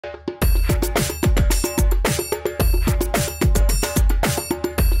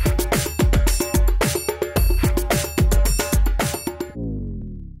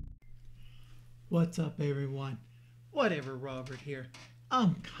What's up, everyone? Whatever, Robert here.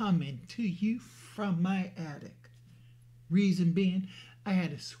 I'm coming to you from my attic. Reason being, I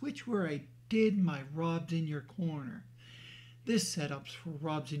had a switch where I did my Rob's in Your Corner. This setup's for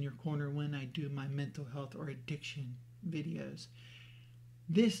Rob's in Your Corner when I do my mental health or addiction videos.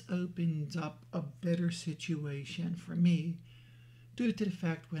 This opens up a better situation for me due to the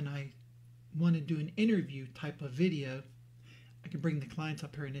fact when I want to do an interview type of video, I can bring the clients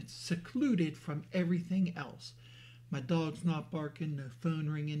up here and it's secluded from everything else. My dog's not barking, no phone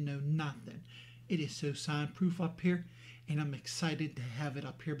ringing, no nothing. It is so soundproof up here, and I'm excited to have it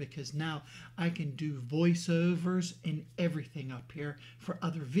up here because now I can do voiceovers and everything up here for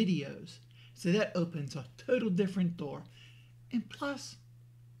other videos. So that opens a total different door. And plus,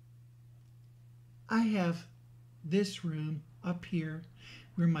 I have this room up here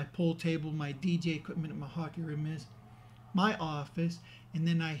where my pool table, my DJ equipment, and my hockey room is, my office, and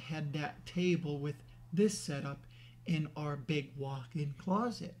then I had that table with this setup in our big walk-in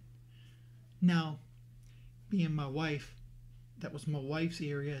closet. Now, being my wife, that was my wife's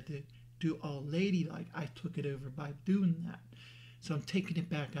area to do all ladylike, I took it over by doing that. So I'm taking it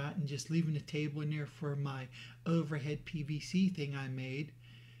back out and just leaving the table in there for my overhead PVC thing I made.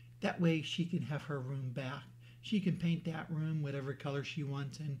 That way she can have her room back. She can paint that room whatever color she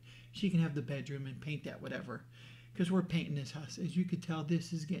wants, and she can have the bedroom and paint that whatever. Because we're painting this house. As you can tell,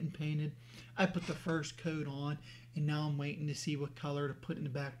 this is getting painted. I put the first coat on, and now I'm waiting to see what color to put in the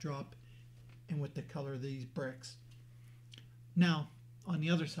backdrop and what the color of these bricks. Now, on the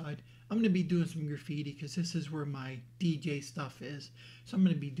other side, I'm going to be doing some graffiti because this is where my DJ stuff is. So I'm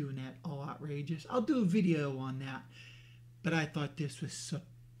going to be doing that all outrageous. I'll do a video on that. But I thought this was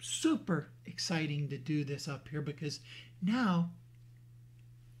super exciting to do this up here because now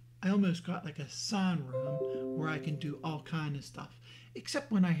I almost got like a sound room where I can do all kind of stuff,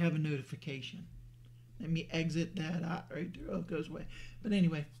 except when I have a notification. Let me exit that out right there. Oh, it goes away. But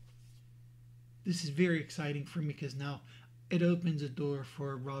anyway, this is very exciting for me because now it opens a door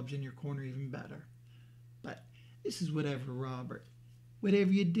for Rob's in Your Corner even better. But this is whatever, Robert.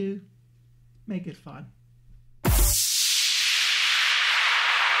 Whatever you do, make it fun.